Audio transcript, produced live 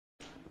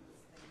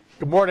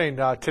Good morning.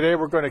 Today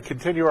we're going to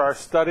continue our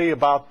study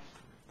about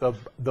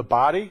the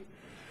body.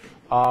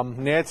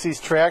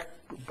 Nancy's track,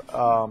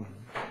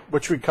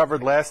 which we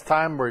covered last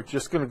time, we're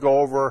just going to go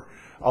over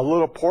a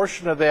little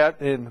portion of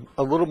that in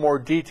a little more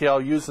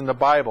detail using the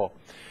Bible.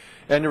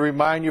 And to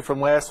remind you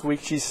from last week,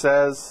 she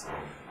says,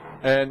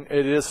 and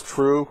it is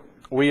true,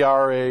 we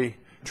are a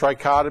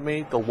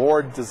trichotomy. The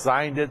Lord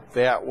designed it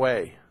that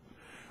way.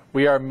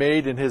 We are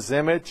made in His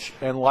image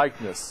and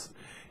likeness.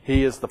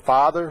 He is the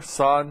Father,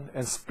 Son,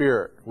 and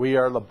Spirit. We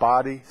are the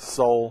body,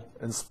 soul,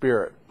 and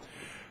spirit.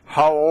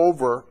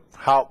 However,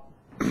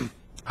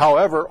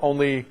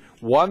 only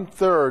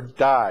 1/3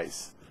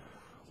 dies.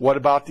 What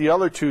about the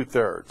other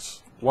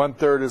 2/3?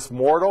 1/3 is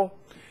mortal,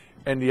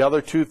 and the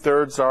other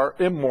 2/3 are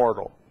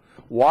immortal.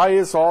 Why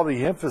is all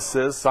the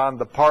emphasis on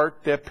the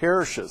part that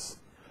perishes?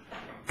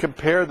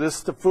 Compare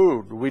this to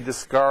food. We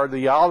discard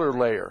the outer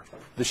layer,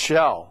 the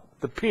shell,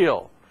 the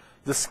peel,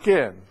 the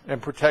skin, and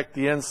protect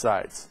the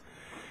insides.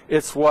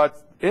 It's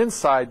what's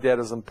inside that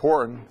is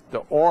important,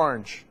 the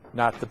orange,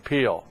 not the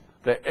peel,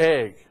 the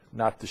egg,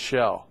 not the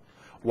shell.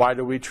 Why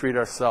do we treat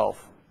ourselves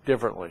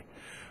differently?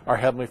 Our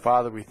Heavenly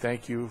Father, we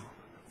thank you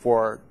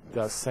for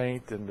the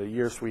saint and the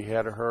years we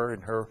had of her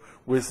and her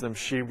wisdom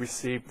she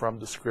received from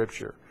the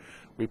Scripture.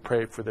 We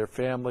pray for their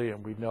family,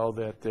 and we know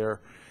that there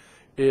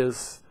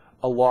is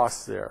a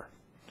loss there.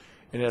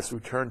 And as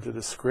we turn to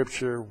the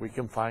Scripture, we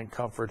can find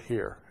comfort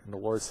here. In the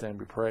Lord's name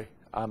we pray.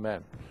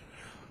 Amen.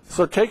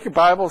 So take your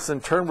Bibles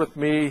and turn with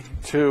me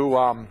to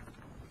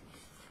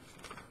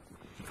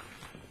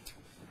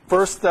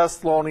 1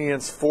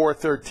 Thessalonians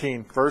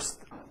 4:13. 1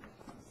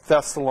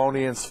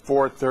 Thessalonians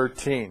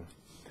 4:13.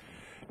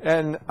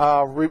 And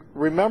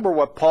remember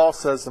what Paul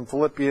says in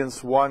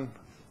Philippians 1,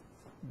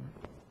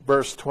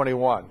 verse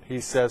 21.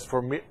 He says,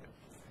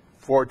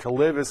 For to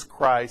live is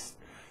Christ,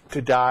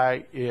 to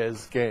die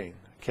is gain.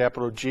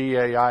 Capital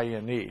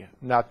G-A-I-N-E.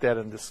 Not that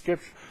in the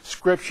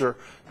Scripture,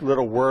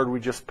 little word we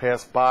just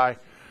passed by.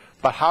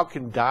 But how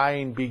can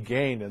dying be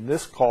gain in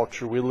this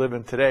culture we live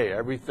in today?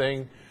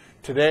 Everything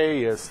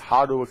today is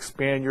how to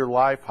expand your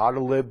life, how to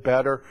live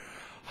better,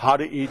 how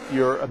to eat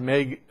your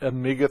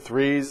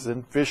omega-3s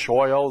and fish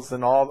oils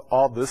and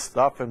all this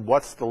stuff, and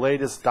what's the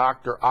latest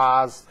Dr.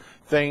 Oz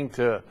thing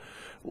to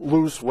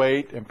lose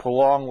weight and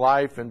prolong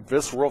life, and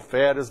visceral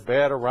fat is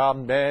bad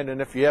around men, and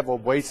if you have a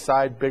waist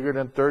size bigger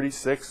than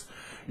 36,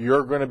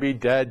 you're going to be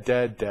dead,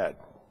 dead, dead.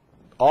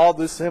 All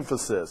this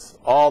emphasis.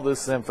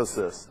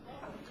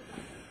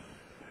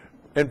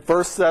 In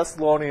 1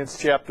 Thessalonians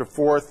chapter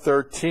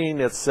 4:13,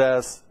 it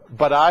says,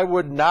 But I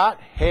would not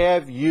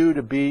have you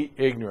to be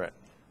ignorant.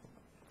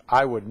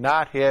 I would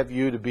not have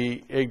you to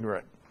be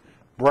ignorant,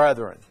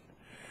 brethren,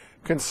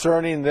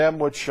 concerning them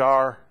which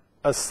are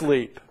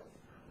asleep.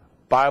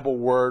 Bible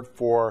word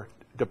for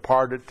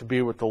departed to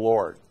be with the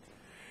Lord.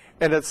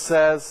 And it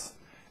says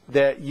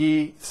that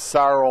ye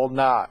sorrow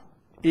not,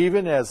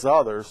 even as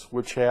others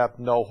which have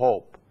no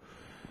hope.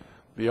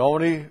 The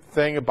only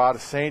thing about a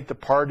saint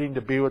departing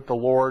to be with the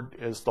Lord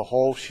is the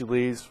hole she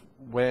leaves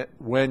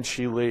when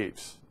she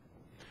leaves.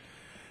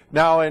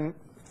 Now in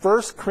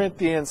 1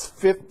 Corinthians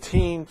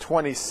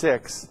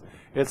 15:26,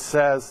 it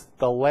says,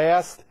 the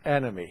last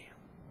enemy.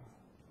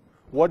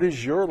 What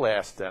is your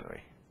last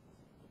enemy?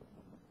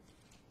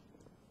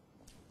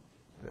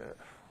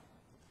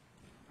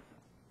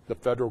 The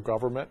federal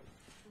government?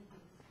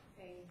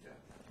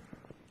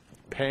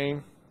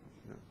 Pain.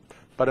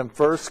 But in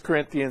 1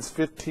 Corinthians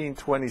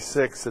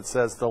 15:26, it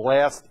says, the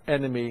last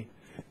enemy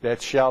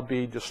that shall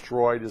be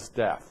destroyed is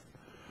death.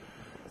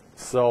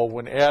 So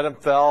when Adam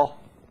fell,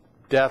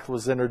 death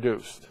was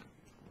introduced.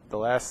 The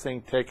last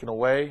thing taken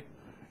away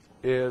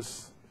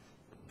is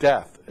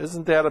death.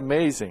 Isn't that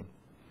amazing?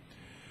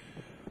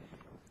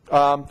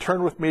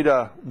 Turn with me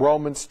to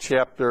Romans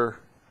chapter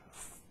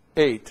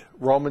 8.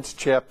 Romans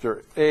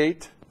chapter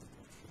 8.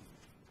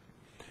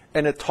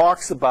 And it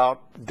talks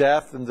about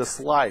death in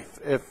this life.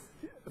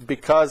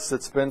 Because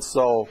it's been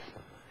so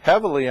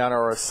heavily on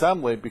our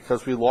assembly,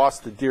 because we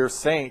lost a dear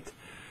saint,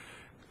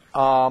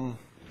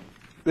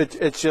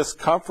 it's just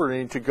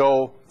comforting to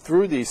go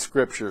through these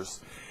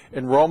scriptures.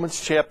 In Romans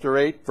chapter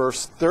 8,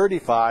 verse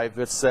 35,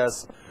 it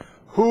says,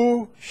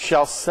 Who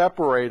shall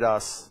separate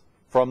us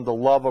from the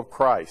love of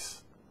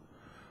Christ?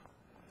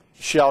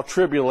 Shall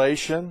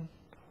tribulation,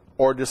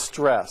 or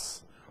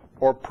distress,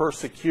 or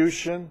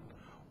persecution,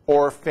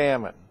 or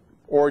famine,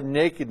 or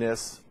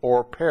nakedness,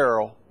 or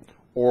peril,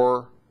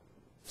 or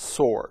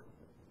sword?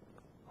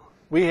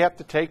 We have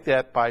to take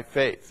that by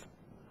faith.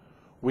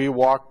 We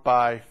walk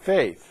by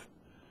faith,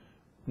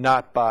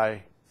 not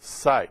by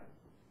sight.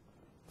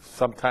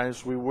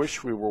 Sometimes we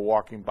wish we were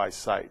walking by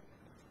sight,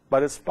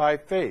 but it's by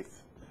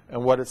faith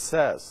and what it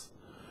says.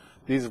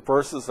 These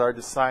verses are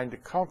designed to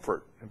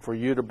comfort and for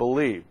you to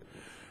believe.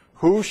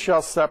 Who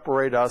shall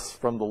separate us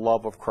from the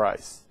love of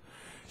Christ?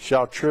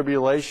 Shall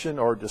tribulation,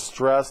 or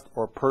distress,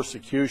 or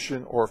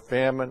persecution, or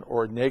famine,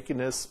 or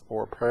nakedness,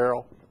 or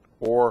peril,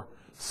 or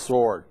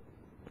sword?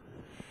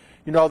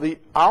 You know, the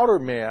outer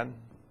man,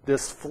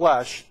 this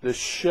flesh, this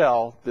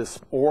shell, this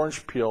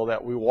orange peel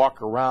that we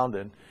walk around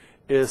in,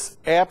 is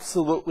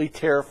absolutely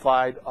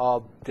terrified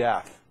of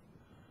death.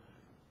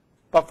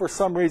 But for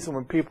some reason,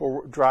 when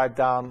people drive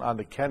down on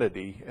the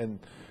Kennedy and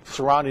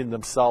surrounding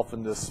themselves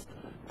in this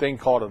thing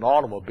called an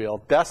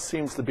automobile, death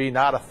seems to be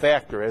not a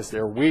factor as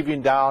they're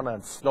weaving down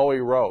on snowy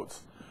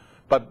roads.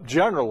 But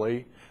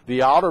generally,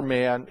 the outer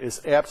man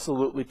is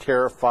absolutely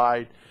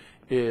terrified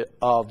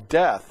of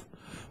death.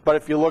 But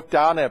if you look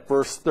down at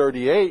verse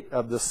 38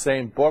 of the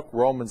same book,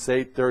 Romans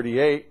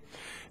 8:38,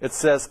 it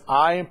says,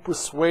 I am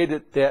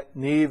persuaded that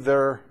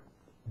neither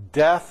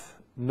death,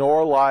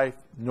 nor life,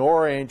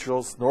 nor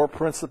angels, nor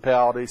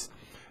principalities,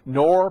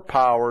 nor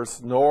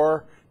powers,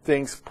 nor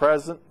things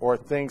present or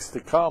things to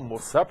come will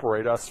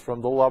separate us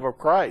from the love of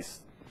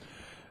Christ.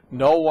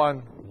 No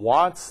one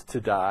wants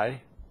to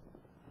die.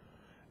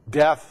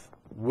 Death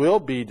will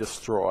be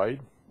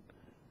destroyed.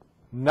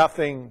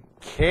 Nothing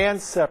can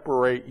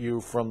separate you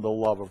from the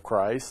love of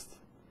Christ.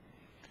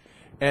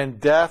 And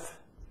death,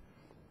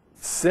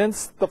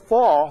 since the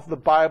fall, the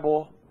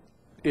Bible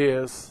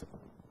is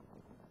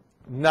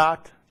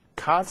not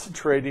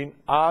concentrating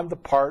on the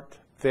part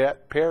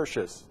that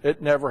perishes.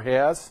 It never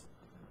has.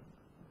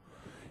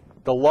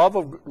 The love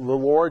of the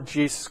Lord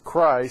Jesus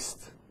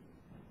Christ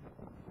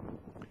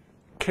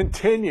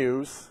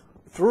continues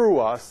through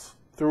us,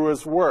 through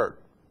His Word.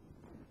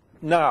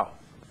 Now,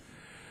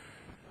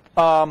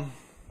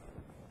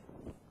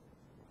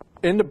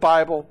 in the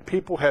Bible,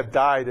 people have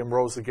died and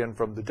rose again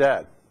from the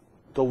dead.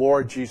 The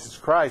Lord Jesus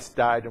Christ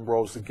died and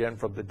rose again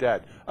from the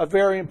dead. A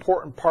very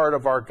important part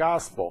of our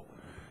gospel.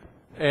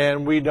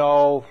 And we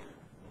know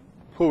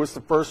who was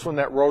the first one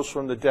that rose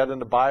from the dead in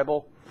the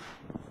Bible?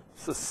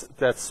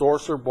 That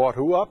sorcerer brought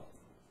who up?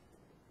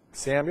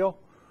 Samuel.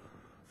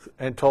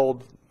 And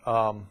told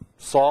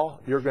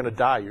Saul, you're going to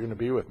die. You're going to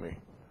be with me.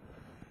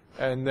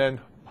 And then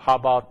how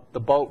about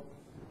the boat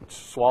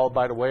swallowed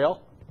by the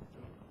whale?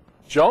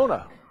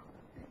 Jonah.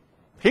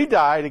 He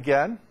died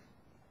again.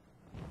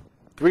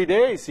 3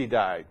 days he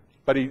died,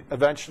 but he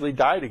eventually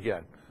died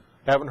again.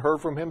 Haven't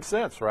heard from him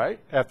since, right?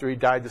 After he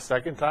died the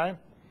second time.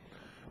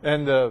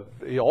 And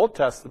the Old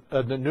Testament,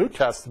 the New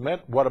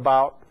Testament, what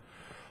about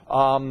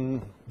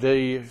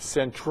the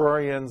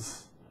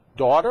centurion's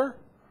daughter?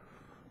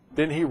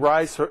 Didn't he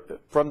rise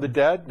from the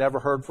dead? Never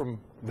heard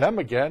from them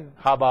again.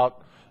 How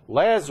about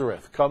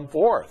Lazarus? Come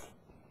forth.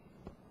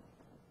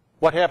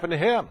 What happened to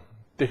him?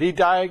 Did he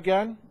die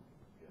again?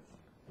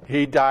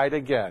 He died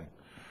again.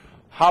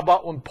 How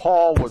about when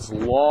Paul was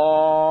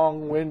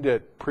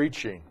long-winded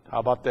preaching? How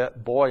about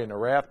that boy in the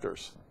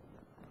rafters?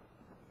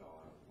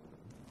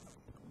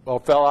 Well,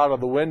 fell out of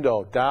the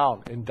window,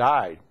 down, and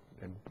died.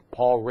 And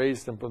Paul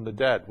raised him from the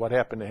dead. What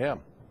happened to him?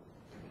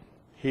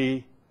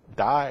 He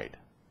died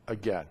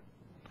again.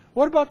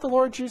 What about the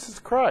Lord Jesus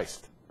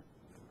Christ?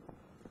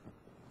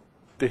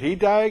 Did he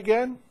die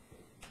again?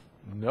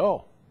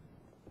 No.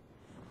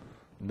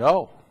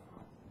 No.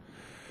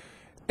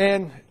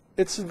 And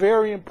it's a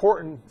very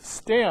important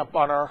stamp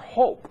on our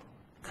hope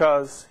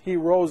because he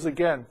rose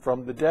again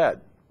from the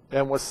dead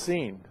and was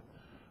seen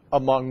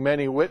among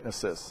many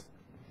witnesses.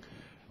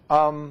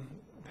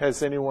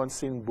 Has anyone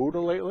seen Buddha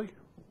lately?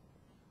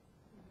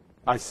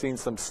 I've seen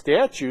some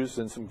statues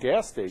in some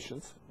gas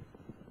stations.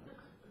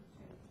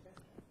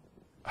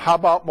 How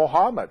about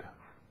Muhammad?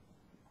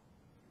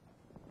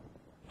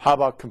 How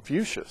about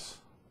Confucius?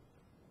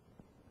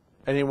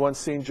 Anyone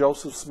seen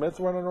Joseph Smith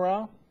running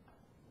around?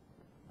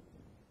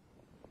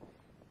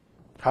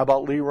 How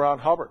about Lee Ron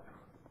Hubbard?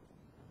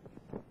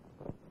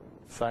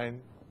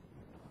 Sign.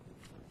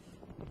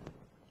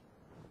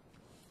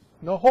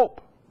 No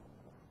hope.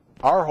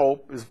 Our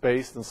hope is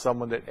based on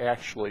someone that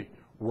actually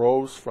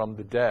rose from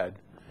the dead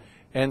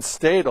and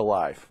stayed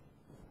alive.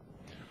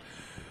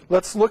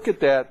 Let's look at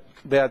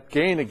that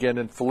gain again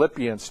in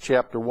Philippians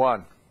chapter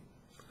 1.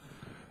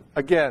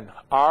 Again,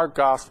 our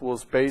gospel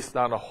is based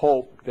on a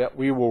hope that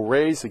we will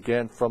raise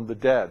again from the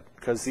dead,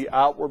 because the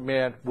outward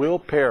man will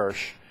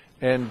perish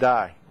and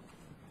die.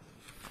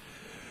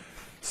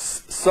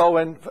 So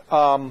in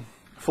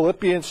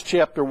Philippians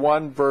chapter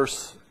 1,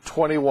 verse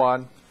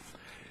 21,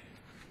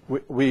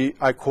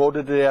 I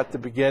quoted it at the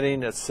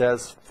beginning. It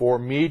says, "For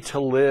me to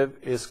live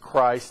is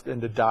Christ,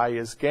 and to die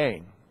is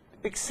gain."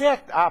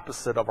 Exact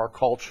opposite of our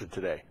culture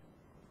today.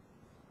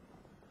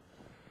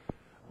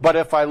 "But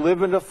if I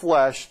live in the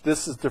flesh,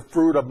 this is the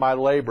fruit of my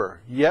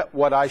labor. Yet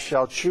what I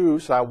shall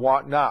choose I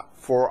want not,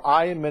 for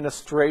I am in a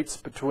straits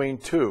between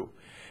two,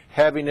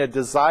 having a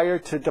desire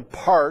to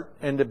depart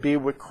and to be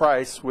with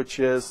Christ, which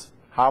is,"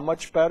 how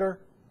much better?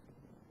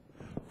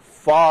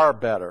 Far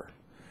better.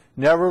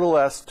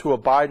 "Nevertheless, to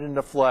abide in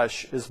the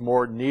flesh is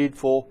more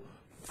needful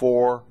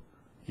for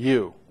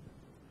you."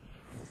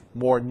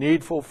 More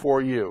needful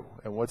for you.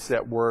 And what's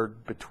that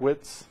word?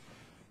 Betwixt?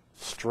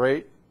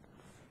 Straight?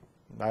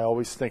 I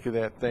always think of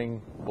that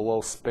thing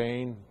below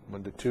Spain,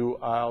 when the two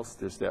isles,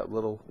 there's that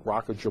little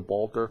rock of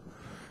Gibraltar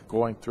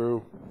going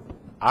through.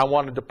 I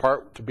want to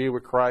depart to be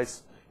with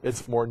Christ.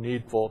 It's more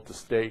needful to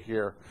stay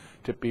here,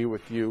 to be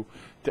with you,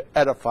 to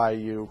edify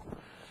you,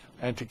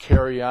 and to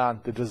carry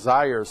on the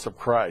desires of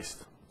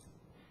Christ.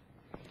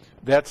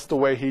 That's the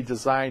way he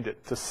designed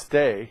it, to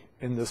stay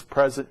in this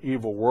present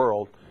evil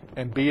world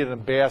and be an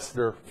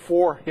ambassador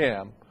for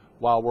him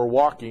while we're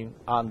walking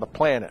on the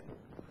planet.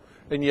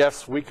 And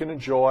yes, we can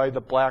enjoy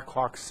the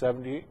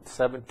Blackhawks'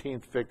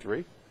 17th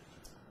victory.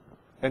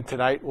 And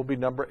tonight will be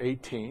number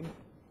 18.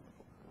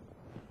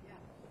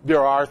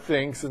 There are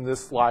things in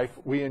this life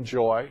we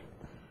enjoy,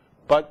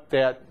 but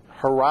that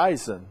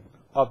horizon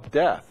of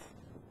death.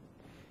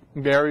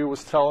 Mary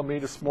was telling me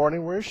this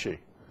morning, where is she?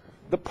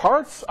 The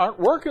parts aren't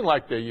working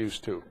like they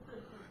used to.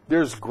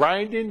 There's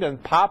grinding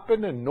and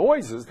popping and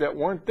noises that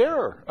weren't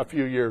there a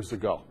few years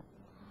ago.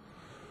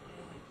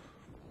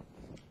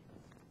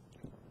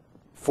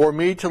 For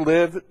me to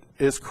live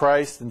is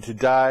Christ, and to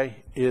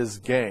die is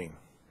gain.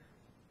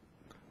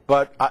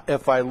 But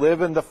if I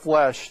live in the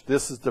flesh,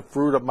 this is the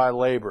fruit of my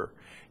labor.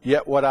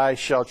 Yet what I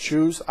shall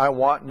choose I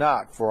want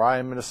not, for I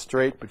am in a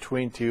strait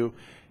between two,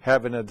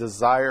 having a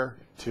desire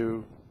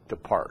to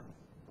depart.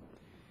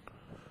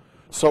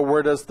 So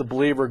where does the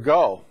believer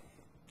go?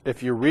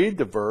 If you read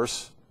the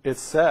verse, it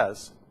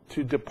says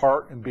to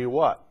depart and be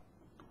what?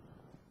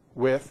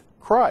 With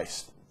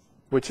Christ,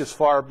 which is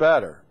far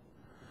better.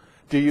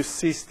 Do you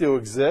cease to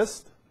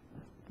exist?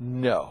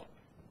 No.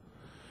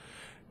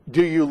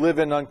 Do you live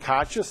in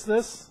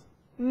unconsciousness?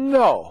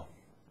 No.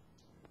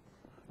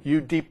 You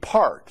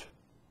depart.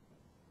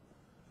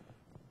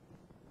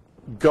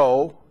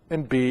 Go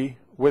and be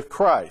with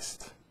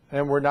Christ.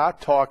 And we're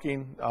not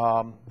talking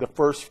the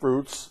first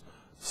fruits.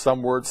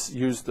 Some words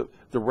use the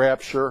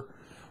rapture.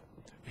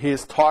 He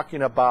is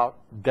talking about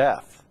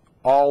death,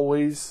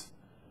 always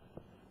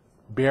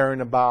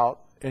bearing about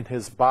in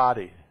his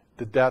body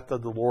the death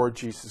of the Lord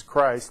Jesus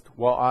Christ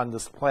while on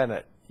this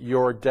planet.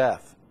 Your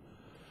death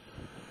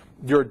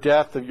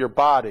of your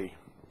body.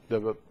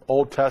 The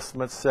Old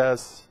Testament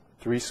says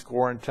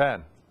 70.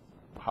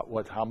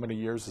 How many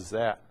years is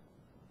that?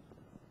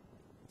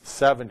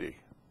 70.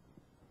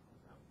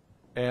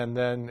 And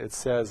then it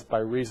says by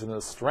reason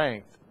of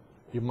strength,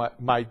 you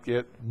might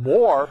get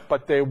more,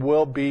 but they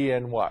will be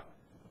in what?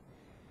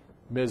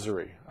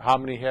 Misery. How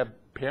many have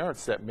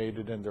parents that made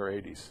it in their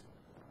 80s?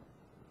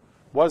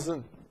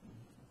 Wasn't,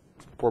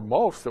 for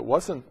most, it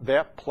wasn't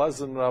that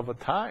pleasant of a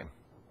time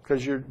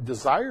because your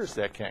desires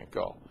that can't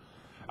go.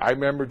 I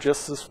remember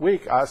just this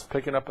week I was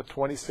picking up a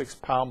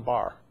 26-pound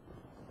bar,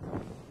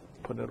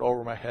 putting it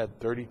over my head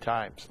 30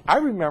 times. I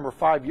remember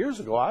 5 years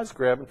ago I was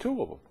grabbing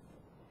 2 of them.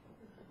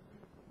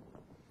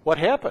 What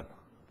happened?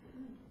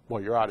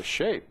 Well, you're out of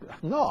shape.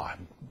 No,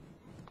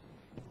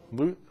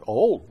 I'm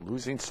old,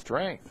 losing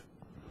strength.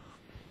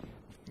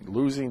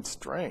 Losing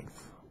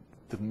strength.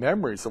 The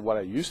memories of what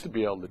I used to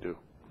be able to do.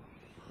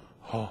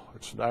 Oh,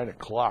 it's 9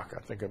 o'clock.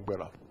 I think I'm going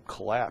to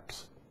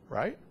collapse,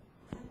 right?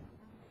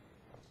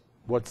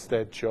 What's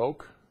that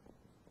joke?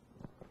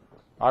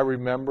 I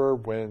remember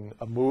when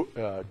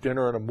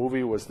dinner and a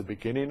movie was the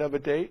beginning of a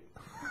date.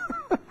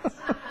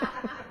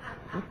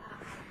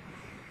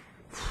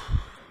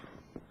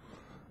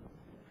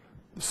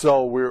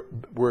 So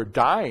we're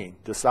dying.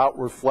 This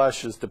outward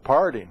flesh is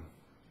departing.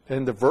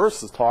 And the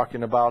verse is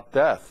talking about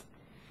death.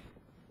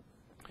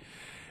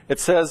 It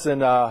says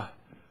in 1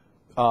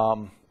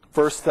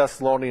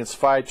 Thessalonians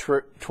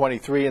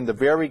 5:23, and the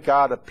very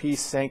God of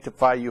peace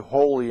sanctify you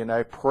wholly, and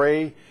I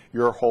pray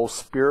your whole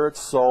spirit,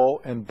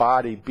 soul, and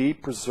body be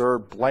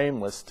preserved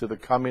blameless to the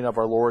coming of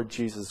our Lord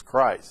Jesus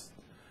Christ.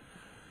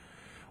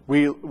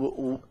 We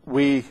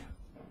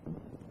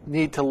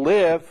need to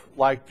live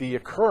like the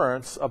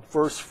occurrence of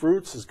first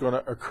fruits is going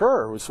to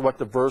occur, is what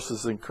the verse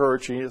is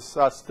encouraging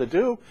us to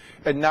do,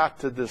 and not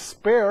to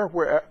despair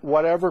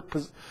whatever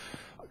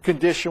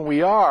condition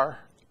we are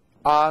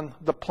on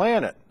the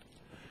planet.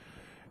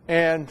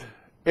 And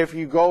if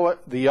you go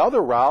the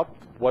other route,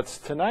 what's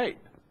tonight?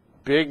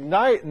 Big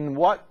night in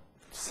what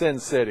Sin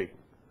City?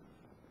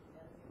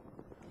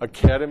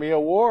 Academy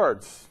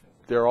Awards.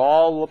 They're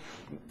all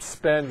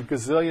spend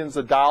gazillions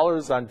of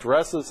dollars on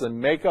dresses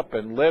and makeup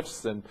and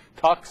lifts and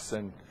tucks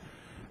and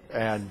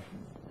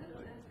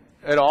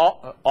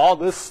all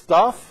this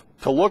stuff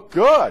to look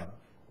good.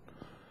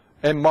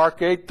 And Mark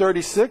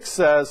 8:36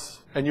 says,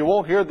 and you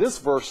won't hear this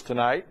verse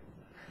tonight,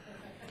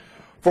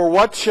 for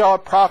what shall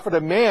it profit a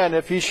man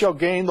if he shall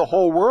gain the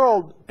whole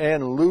world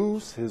and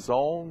lose his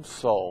own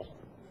soul?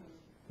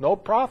 No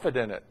profit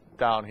in it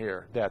down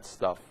here, that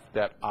stuff,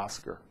 that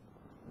Oscar.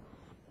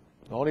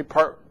 The only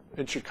part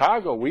in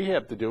Chicago we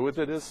have to do with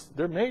it is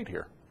they're made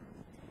here.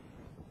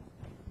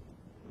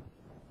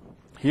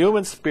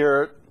 Human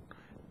spirit,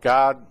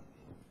 God,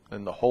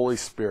 and the Holy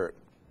Spirit.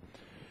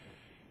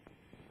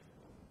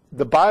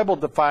 The Bible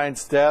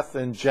defines death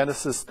in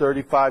Genesis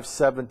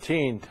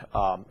 35:17.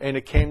 And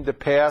it came to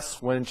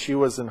pass when she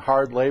was in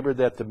hard labor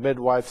that the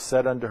midwife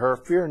said unto her,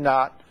 fear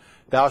not,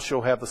 thou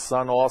shalt have a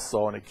son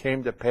also. And it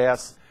came to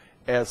pass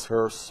as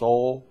her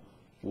soul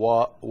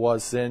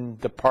was in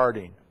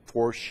departing,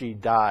 for she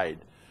died,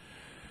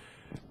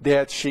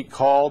 that she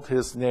called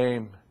his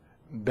name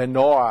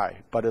Benoi,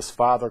 but his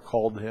father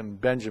called him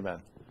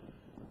Benjamin.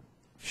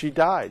 She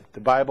died.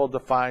 The Bible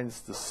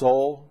defines the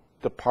soul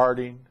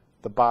departing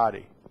the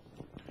body.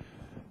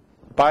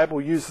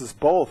 Bible uses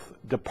both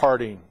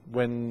departing.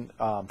 When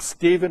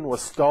Stephen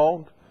was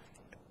stoned,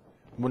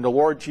 when the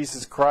Lord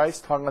Jesus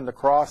Christ hung on the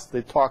cross,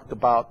 they talked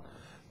about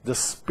the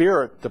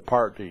Spirit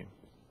departing.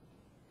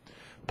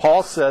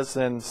 Paul says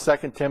in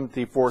 2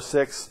 Timothy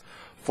 4:6,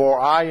 "For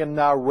I am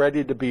now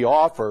ready to be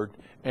offered,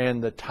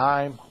 and the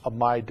time of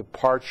my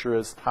departure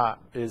is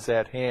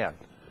at hand."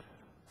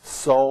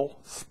 Soul,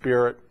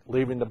 spirit,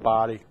 leaving the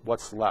body,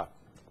 what's left?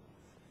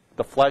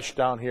 The flesh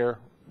down here,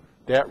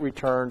 that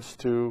returns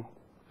to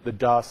the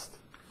dust,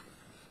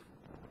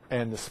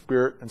 and the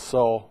spirit and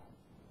soul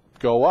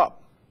go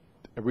up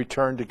and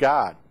return to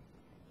God.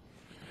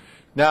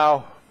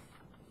 Now,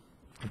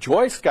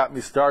 Joyce got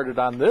me started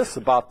on this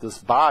about this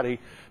body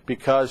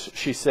because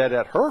she said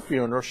at her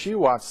funeral she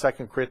wants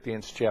 2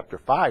 Corinthians chapter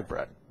 5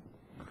 read.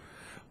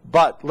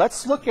 But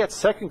let's look at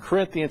 2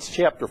 Corinthians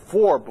chapter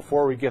 4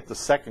 before we get to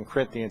 2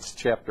 Corinthians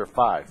chapter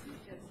 5.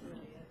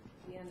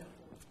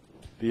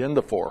 The end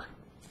of 4.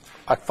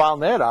 I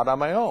found that out on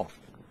my own.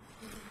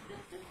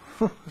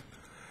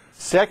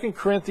 2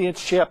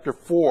 Corinthians chapter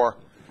 4,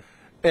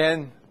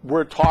 and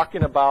we're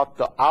talking about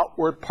the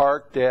outward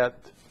part that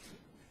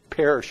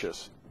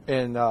perishes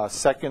in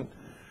 2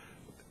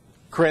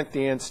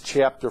 Corinthians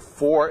chapter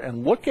 4,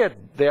 and look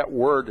at that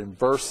word in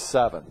verse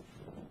 7.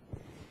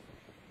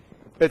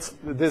 It's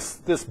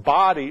this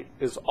body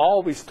is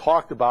always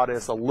talked about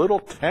as a little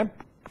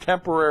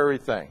temporary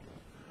thing.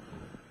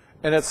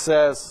 And it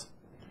says,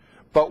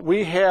 "But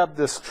we have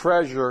this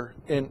treasure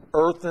in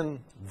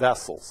earthen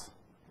vessels."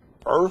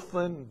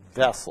 Earthen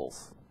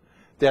vessels,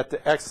 that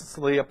the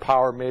excellency of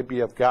power may be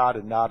of God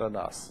and not in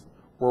us.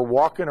 We're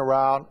walking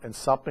around in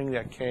something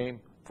that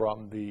came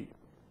from the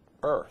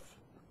earth.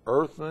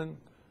 Earthen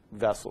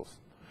vessels.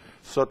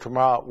 So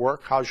tomorrow at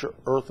work, how's your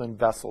earthen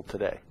vessel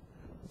today?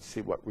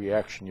 See what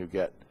reaction you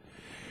get.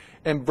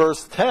 In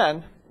verse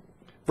 10,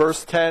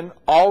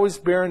 always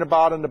bearing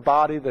about in the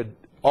body,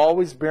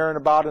 always bearing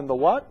about in the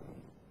what?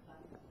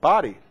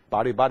 Body.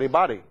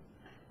 Body.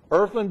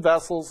 Earthen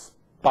vessels,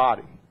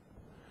 body.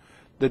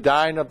 The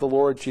dying of the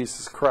Lord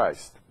Jesus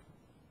Christ.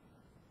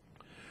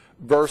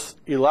 Verse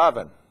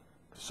 11.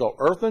 So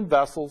earthen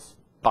vessels,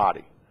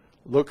 body.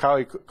 Look how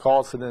he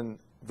calls it in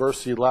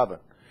verse 11.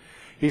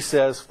 He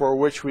says, For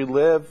we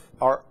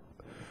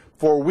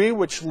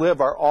which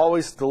live are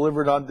always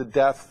delivered unto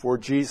death for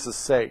Jesus'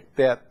 sake,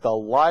 that the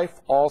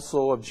life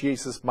also of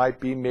Jesus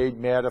might be made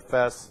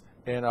manifest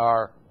in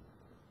our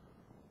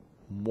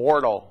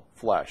mortal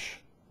flesh.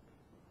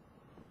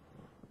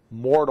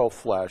 Mortal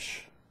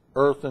flesh,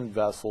 earthen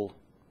vessel,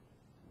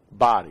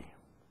 body.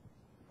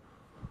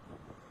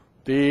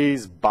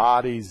 These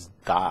bodies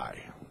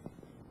die.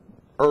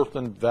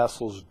 Earthen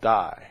vessels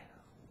die.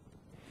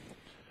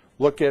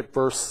 Look at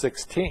verse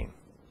 16.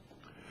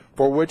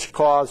 For which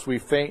cause we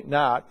faint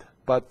not,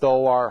 but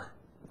though our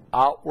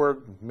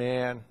outward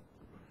man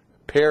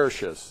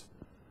perishes,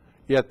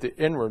 yet the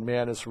inward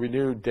man is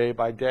renewed day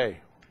by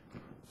day.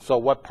 So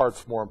what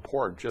part's more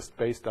important, just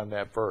based on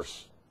that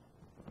verse?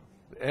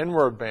 The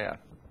inward man.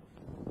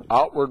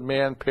 Outward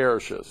man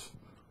perishes.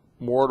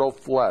 Mortal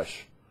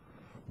flesh.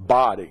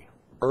 Body.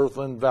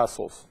 Earthen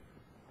vessels.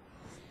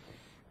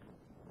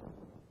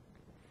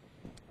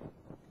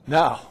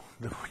 Now,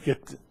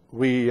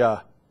 we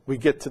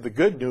get to the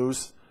good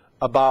news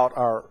about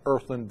our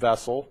earthen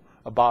vessel,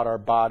 about our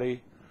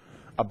body,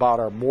 about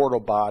our mortal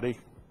body.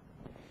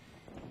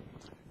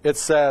 It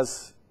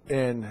says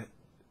in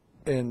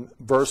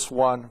verse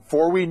 1,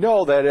 For we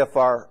know that if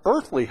our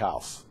earthly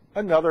house,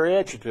 another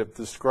adjective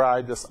to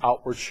describe this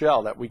outward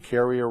shell that we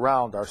carry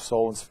around our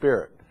soul and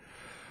spirit,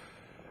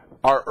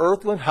 our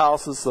earthly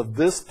houses of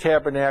this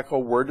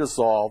tabernacle were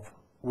dissolved,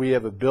 we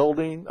have a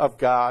building of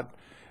God,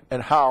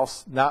 and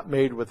house not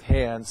made with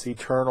hands,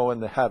 eternal in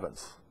the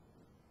heavens.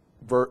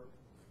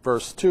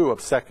 Verse 2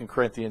 of 2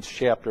 Corinthians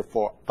chapter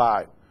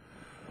 5.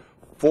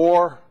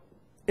 For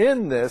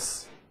in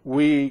this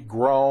we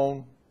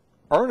groan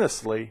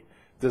earnestly,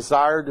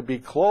 desire to be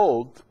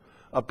clothed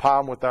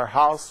upon with our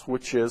house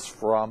which is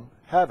from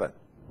heaven.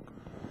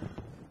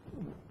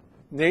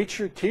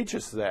 Nature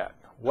teaches that.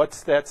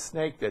 What's that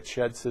snake that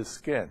sheds his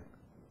skin?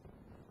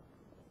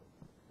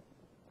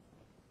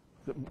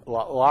 A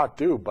lot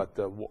do, but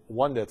the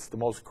one that's the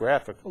most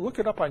graphic, look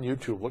it up on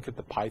YouTube, look at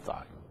the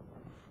python.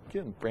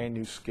 Getting brand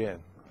new skin.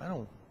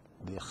 I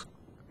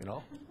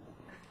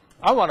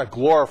want a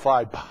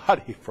glorified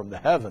body from the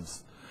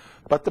heavens.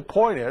 But the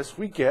point is,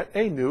 we get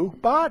a new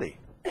body.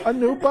 A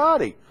new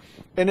body.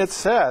 And it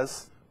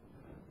says,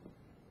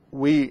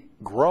 we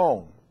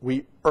groan,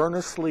 we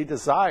earnestly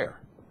desire.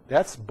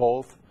 That's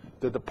both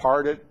the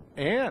departed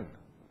and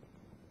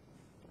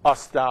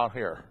us down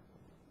here.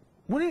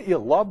 Wouldn't you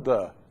love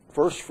the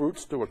first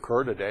fruits to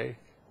occur today?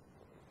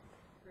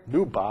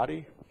 New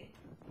body.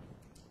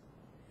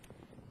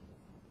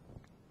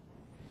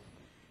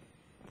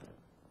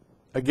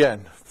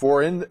 Again,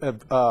 for in 2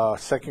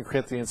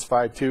 Corinthians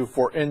 5:2,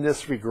 for in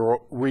this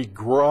we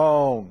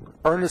groan,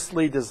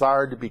 earnestly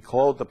desire to be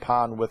clothed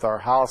upon with our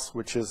house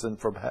which is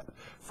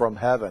from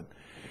heaven.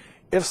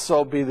 If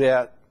so be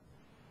that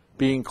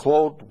being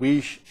clothed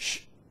we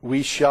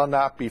we shall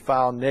not be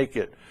found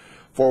naked.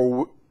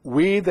 For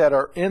we that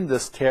are in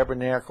this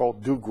tabernacle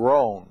do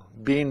groan,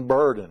 being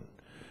burdened,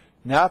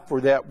 not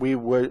for that we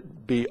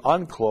would be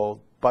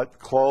unclothed, but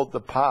clothed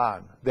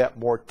upon, that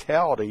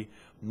mortality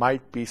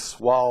might be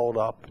swallowed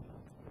up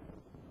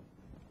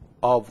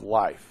of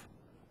life.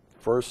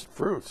 First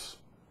fruits.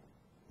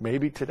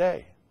 Maybe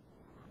today.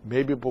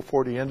 Maybe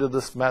before the end of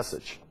this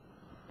message.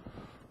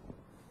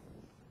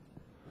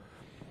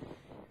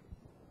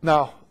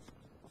 Now,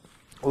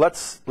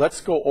 let's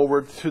go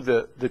over to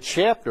the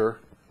chapter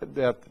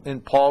that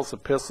in Paul's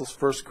epistles,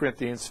 1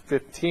 Corinthians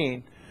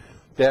 15,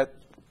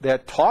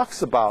 that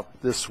talks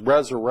about this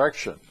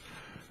resurrection.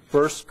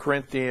 1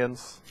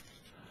 Corinthians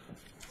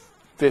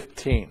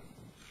 15.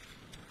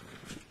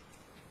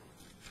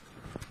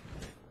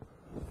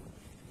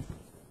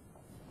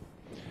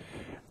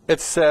 It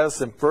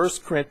says in 1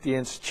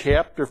 Corinthians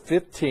chapter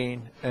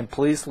 15, and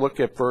please look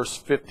at verse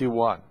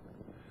 51.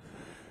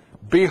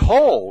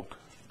 Behold,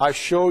 I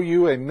show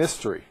you a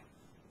mystery.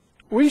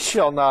 We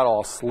shall not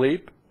all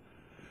sleep,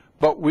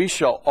 but we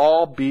shall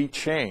all be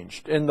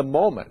changed in the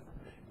moment,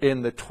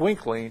 in the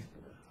twinkling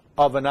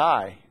of an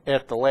eye,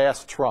 at the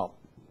last trump.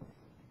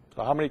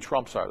 So how many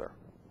trumps are there?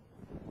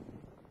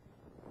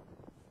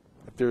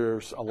 If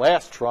there's a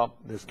last trump,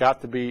 there's got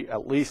to be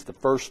at least the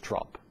first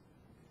trump.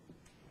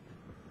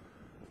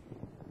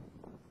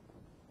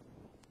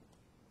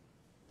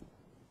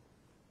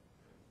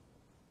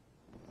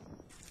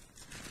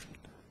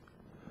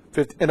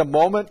 In a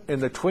moment,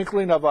 in the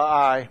twinkling of an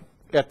eye,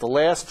 at the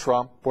last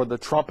trump, for the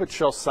trumpet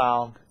shall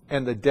sound,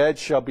 and the dead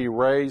shall be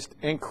raised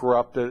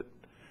incorruptible,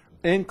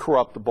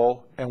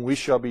 and we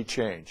shall be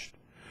changed.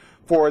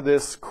 For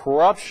this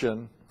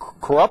corruption,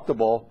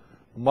 corruptible,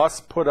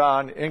 must put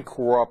on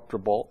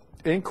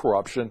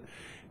incorruption,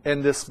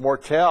 and this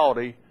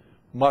mortality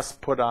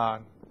must put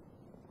on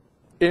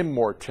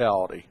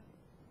immortality.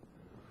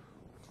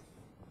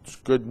 It's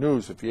good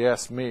news if you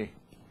ask me.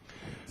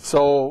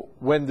 So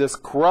when this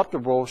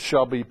corruptible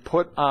shall be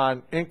put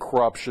on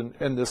incorruption,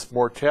 and this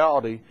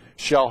mortality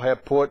shall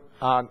have put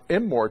on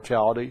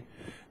immortality,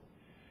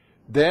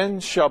 then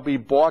shall be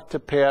brought to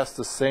pass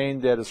the saying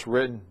that is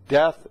written,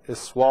 death is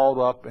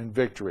swallowed up in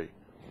victory.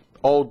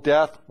 O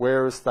death,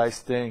 where is thy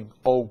sting?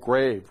 O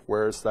grave,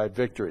 where is thy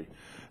victory?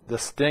 The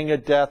sting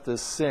of death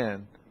is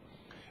sin,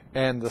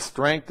 and the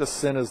strength of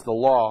sin is the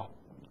law.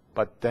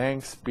 But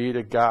thanks be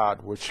to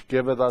God, which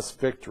giveth us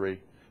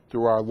victory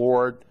through our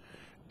Lord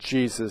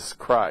Jesus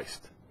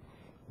Christ.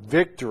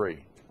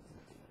 Victory,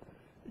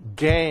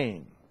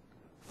 gain,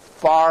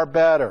 far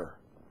better,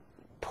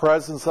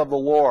 presence of the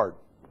Lord.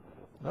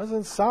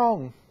 Doesn't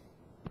sound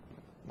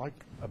like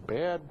a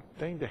bad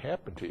thing to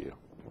happen to you,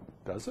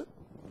 does it?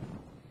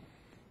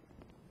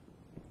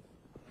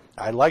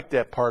 I like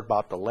that part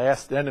about the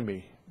last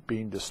enemy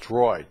being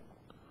destroyed,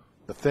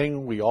 the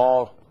thing we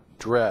all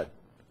dread.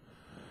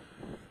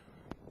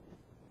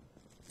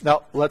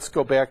 Now, let's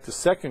go back to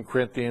 2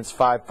 Corinthians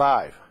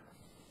 5:5.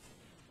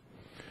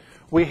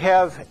 We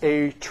have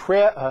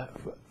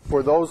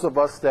for those of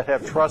us that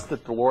have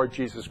trusted the Lord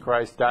Jesus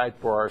Christ, died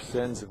for our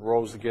sins and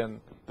rose again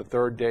the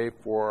third day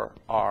for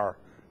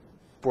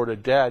the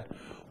dead,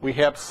 we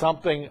have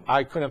something,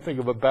 I couldn't think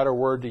of a better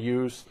word to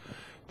use.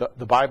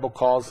 The Bible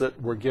calls it,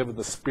 we're given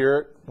the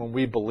Spirit when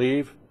we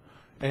believe,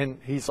 and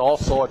He's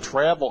also a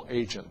travel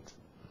agent.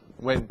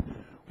 When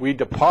we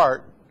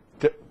depart,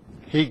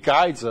 He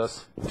guides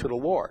us to the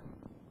Lord.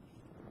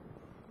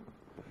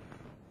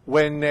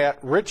 When that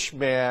rich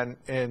man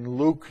in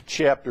Luke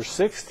chapter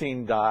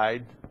 16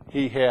 died,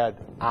 he had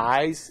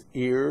eyes,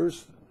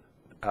 ears,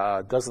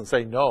 doesn't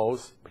say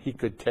nose, he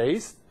could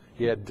taste,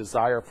 he had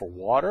desire for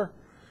water.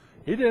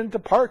 He didn't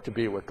depart to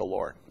be with the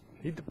Lord.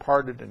 He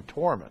departed in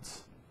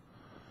torments.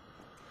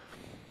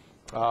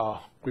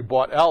 We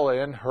brought Ella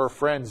in, her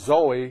friend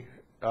Zoe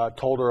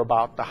told her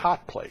about the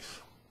hot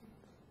place.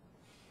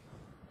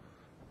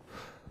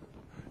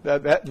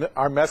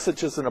 Our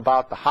message isn't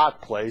about the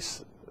hot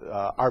place.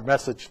 Our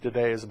message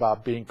today is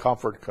about being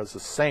comforted because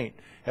the saint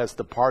has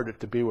departed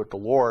to be with the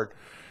Lord.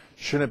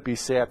 Shouldn't be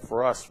sad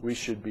for us. We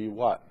should be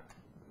what?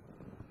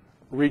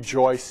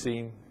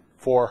 Rejoicing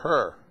for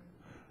her.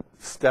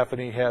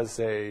 Stephanie has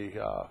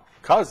a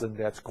cousin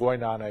that's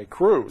going on a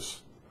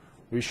cruise.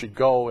 We should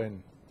go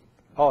and,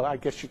 oh, I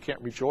guess you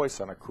can't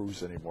rejoice on a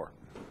cruise anymore.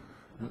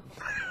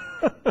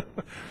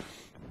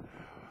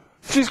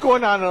 She's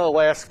going on an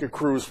Alaska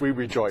cruise. We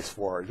rejoice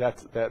for her.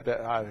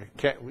 That I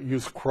can't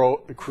use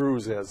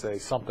cruise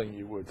as something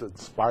you would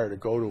aspire to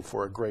go to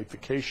for a great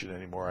vacation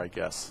anymore, I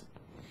guess.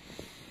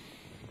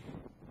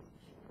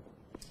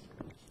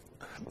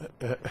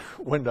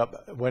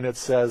 When it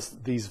says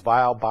these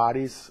vile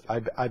bodies,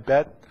 I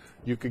bet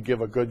you could give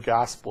a good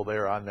gospel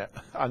there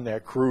on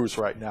that cruise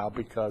right now,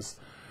 because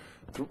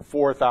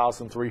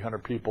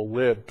 4,300 people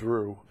lived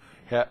through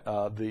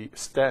the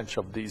stench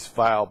of these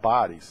vile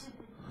bodies.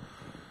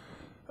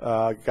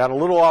 Got a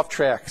little off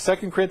track.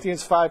 2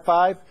 Corinthians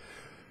 5:5,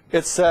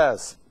 it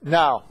says,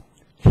 now,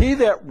 he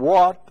that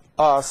wrought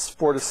us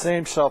for the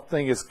same self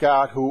thing is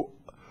God, who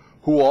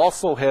who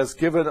also has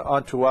given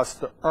unto us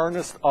the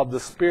earnest of the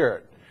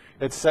Spirit.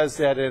 It says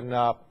that in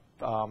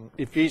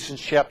Ephesians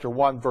chapter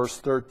 1, verse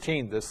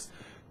 13,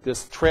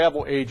 this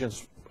travel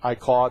agent, I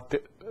call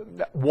it,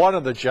 one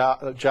of the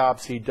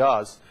jobs he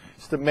does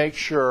is to make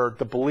sure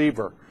the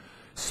believer,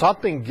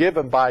 something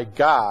given by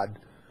God,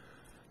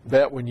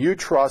 that when you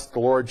trust the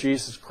Lord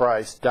Jesus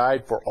Christ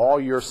died for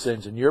all your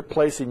sins, and you're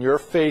placing your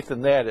faith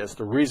in that as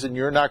the reason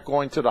you're not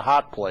going to the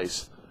hot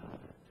place,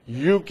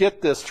 you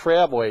get this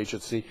travel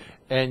agency,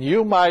 and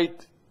you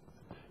might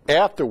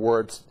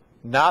afterwards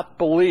not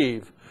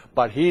believe,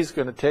 but he's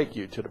going to take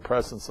you to the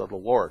presence of the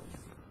Lord.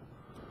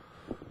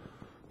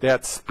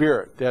 That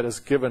Spirit that is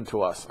given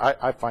to us.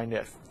 I find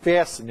that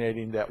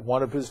fascinating, that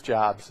one of his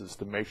jobs is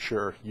to make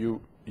sure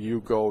you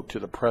go to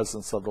the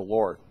presence of the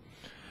Lord.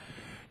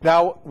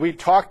 Now, we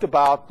talked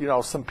about,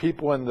 some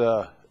people in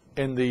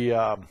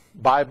the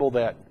Bible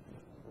that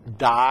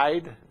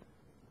died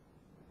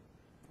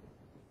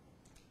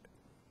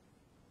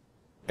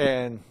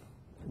and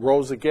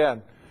rose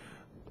again.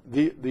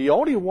 The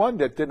only one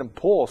that didn't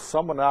pull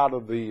someone out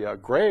of the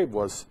grave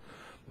was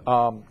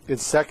in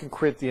 2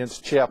 Corinthians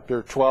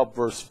chapter 12,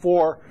 verse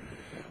 4.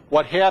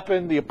 What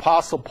happened? The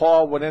Apostle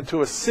Paul went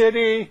into a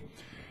city,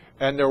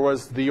 and there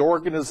was the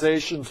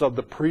organizations of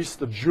the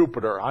priests of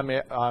Jupiter.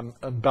 I'm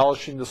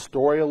embellishing the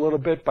story a little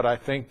bit, but I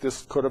think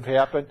this could have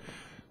happened.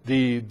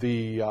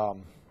 The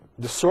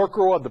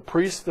circle of the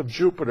priests of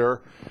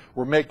Jupiter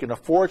were making a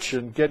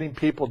fortune getting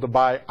people to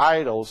buy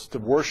idols to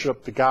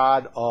worship the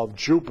god of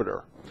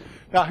Jupiter.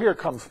 Now here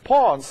comes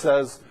Paul and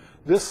says,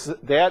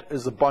 that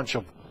is a bunch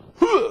of,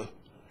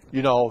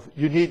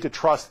 you need to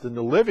trust in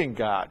the living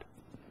God.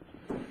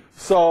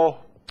 So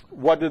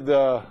what did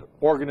the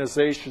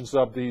organizations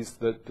of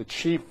the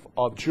chief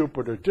of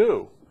Jupiter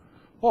do?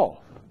 Oh,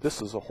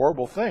 this is a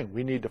horrible thing.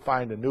 We need to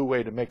find a new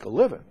way to make a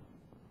living.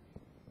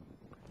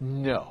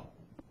 No,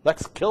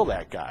 let's kill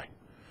that guy.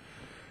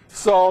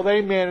 So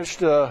they managed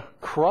to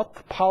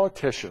corrupt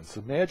politicians.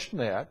 Imagine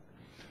that.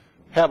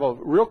 Have a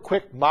real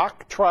quick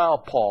mock trial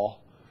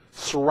Paul,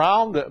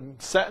 surround him,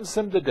 sentence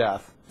him to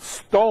death,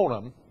 stone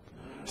him,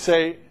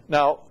 say,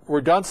 now,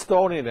 we're done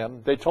stoning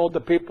him. They told the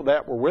people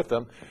that were with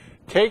him,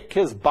 take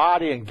his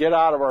body and get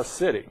out of our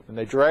city. And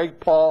they dragged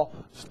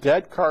Paul's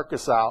dead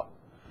carcass out,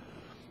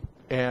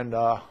 and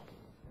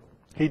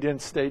he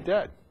didn't stay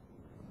dead.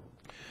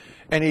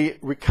 And he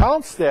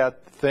recounts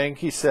that thing,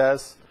 he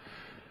says,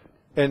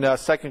 in 2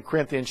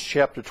 Corinthians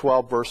chapter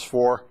 12, verse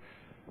 4,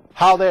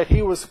 how that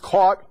he was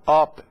caught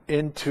up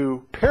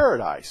into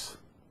paradise.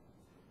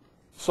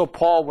 So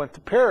Paul went to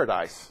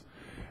paradise.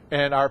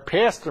 And our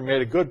pastor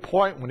made a good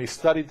point when he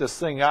studied this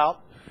thing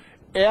out.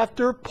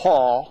 After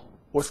Paul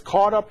was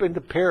caught up into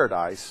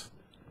paradise,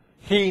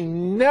 he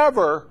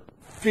never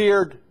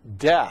feared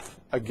death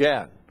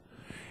again.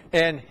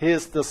 And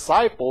his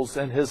disciples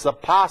and his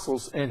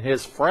apostles and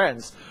his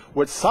friends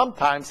would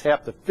sometimes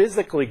have to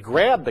physically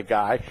grab the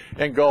guy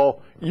and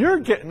go, you're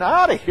getting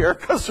out of here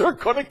because they're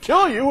going to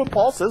kill you. And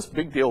Paul says,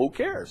 big deal, who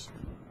cares?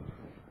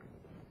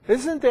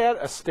 Isn't that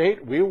a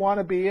state we want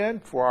to be in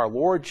for our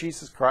Lord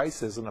Jesus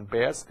Christ as an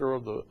ambassador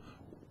of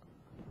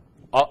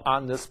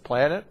on this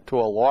planet to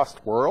a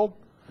lost world?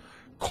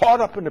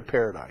 Caught up into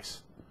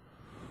paradise.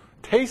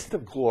 Taste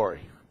of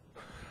glory.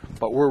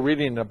 But we're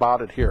reading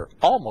about it here.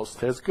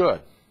 Almost as good.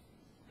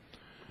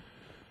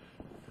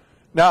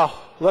 Now,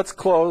 let's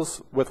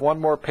close with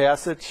one more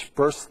passage,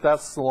 1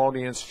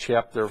 Thessalonians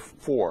chapter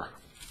 4.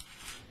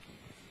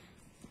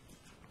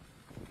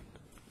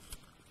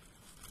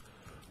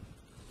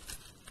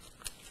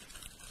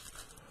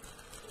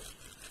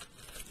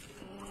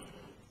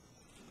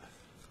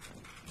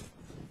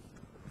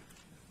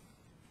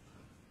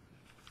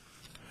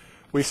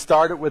 We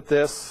started with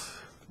this.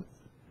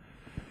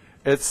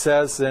 It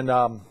says in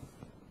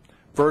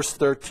verse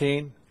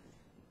 13,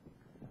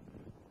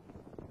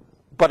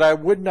 but I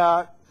would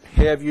not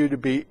have you to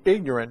be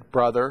ignorant,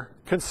 brother,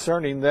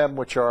 concerning them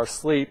which are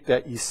asleep,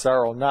 that ye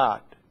sorrow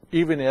not,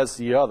 even as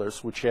the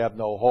others which have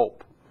no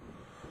hope.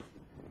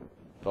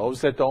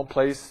 Those that don't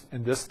place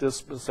in this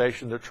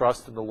dispensation their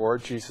trust in the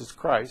Lord Jesus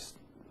Christ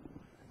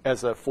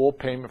as a full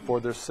payment for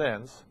their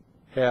sins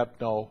have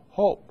no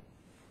hope.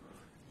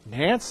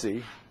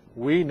 Nancy,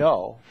 we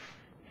know,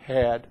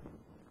 had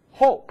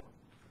hope.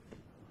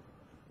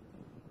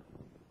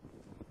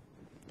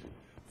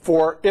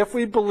 For if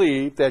we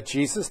believe that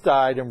Jesus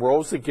died and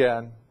rose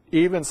again,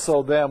 even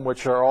so them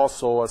which are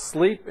also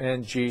asleep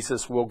in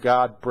Jesus will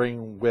God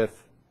bring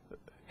with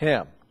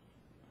him.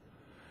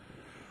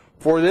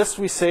 For this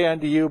we say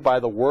unto you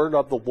by the word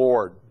of the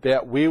Lord,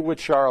 that we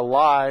which are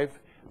alive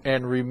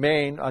and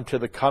remain unto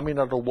the coming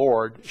of the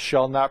Lord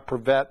shall not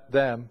prevent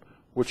them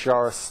which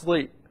are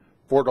asleep.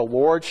 For the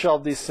Lord shall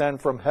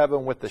descend from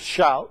heaven with a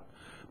shout,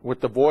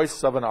 with the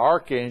voice of an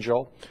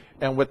archangel,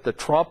 and with the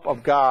trump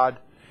of God,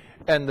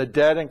 and the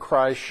dead in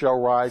Christ shall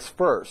rise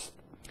first.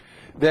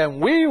 Then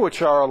we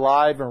which are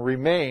alive and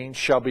remain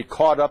shall be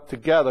caught up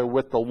together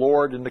with the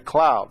Lord in the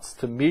clouds,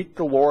 to meet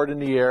the Lord in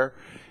the air,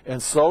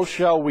 and so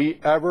shall we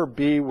ever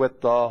be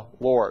with the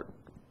Lord.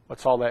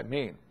 What's all that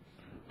mean?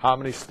 How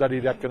many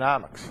studied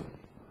economics?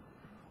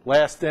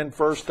 Last in,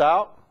 first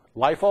out,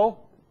 LIFO.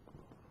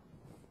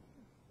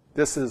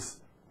 This is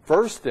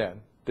first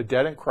in, the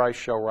dead in Christ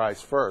shall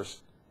rise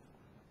first.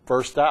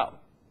 First out.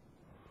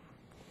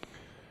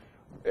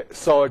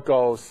 So it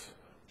goes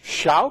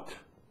shout,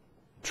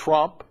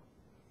 trump,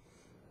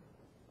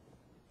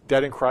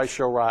 dead in Christ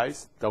shall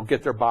rise. They'll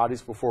get their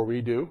bodies before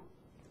we do.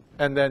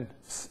 And then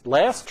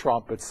last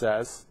trump, it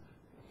says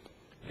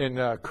in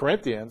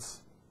Corinthians,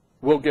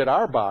 we'll get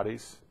our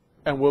bodies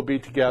and we'll be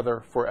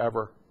together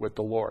forever with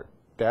the Lord.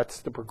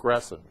 That's the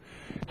progression.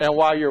 And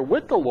while you're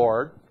with the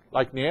Lord,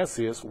 like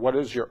Nancy is, what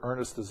is your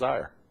earnest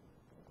desire?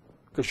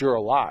 Because you're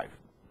alive.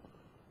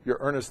 Your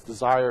earnest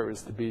desire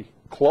is to be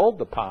clothed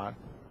upon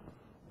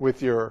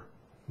with your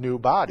new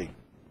body.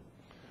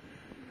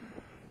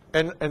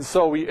 And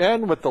so we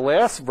end with the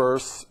last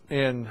verse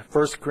in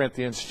 1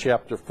 Corinthians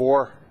chapter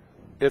 4.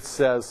 It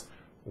says,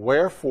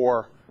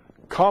 wherefore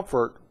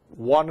comfort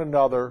one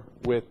another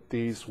with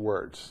these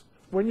words.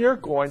 When you're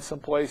going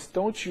someplace,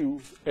 don't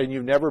you, and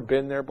you've never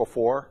been there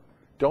before,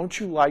 don't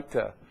you like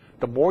to,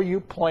 the more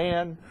you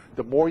plan,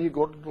 the more you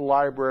go to the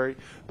library,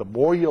 the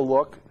more you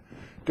look,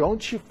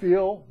 don't you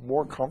feel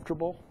more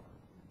comfortable?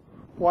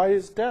 Why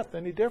is death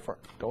any different?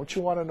 Don't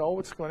you want to know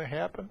what's going to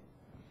happen?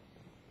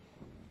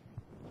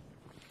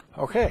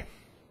 Okay,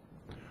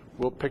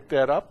 we'll pick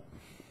that up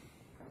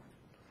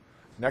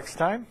next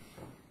time.